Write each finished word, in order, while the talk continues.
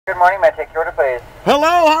Good morning, may I take your order, please? Hello,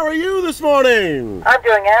 how are you this morning? I'm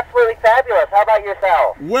doing absolutely fabulous. How about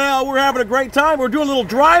yourself? Well, we're having a great time. We're doing a little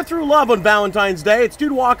drive-through love on Valentine's Day. It's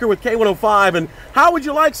Dude Walker with K105, and how would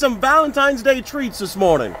you like some Valentine's Day treats this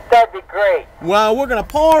morning? That'd be great. Well, we're going to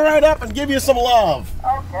pull her right up and give you some love.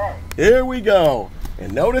 Okay. Here we go.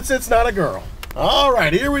 And notice it's not a girl. All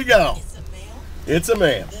right, here we go. It's a male? It's a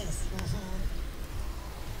man.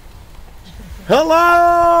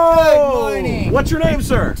 Hello! Good morning. What's your name,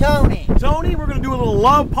 sir? Tony. Tony, we're going to do a little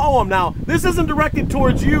love poem. Now, this isn't directed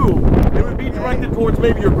towards you. It would be directed towards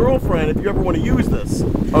maybe your girlfriend if you ever want to use this.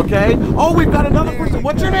 Okay? Oh, we've got another person.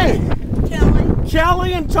 What's your name? Kelly.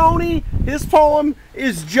 Kelly and Tony, his poem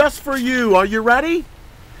is just for you. Are you ready?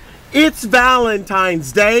 It's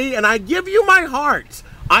Valentine's Day, and I give you my heart.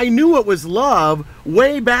 I knew it was love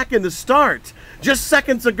way back in the start. Just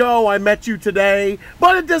seconds ago, I met you today,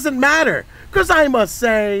 but it doesn't matter, 'cause I must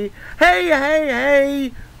say, hey, hey,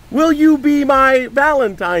 hey, will you be my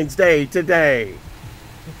Valentine's Day today?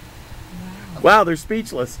 Wow, they're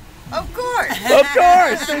speechless. Of course. Of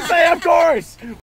course, they say of course.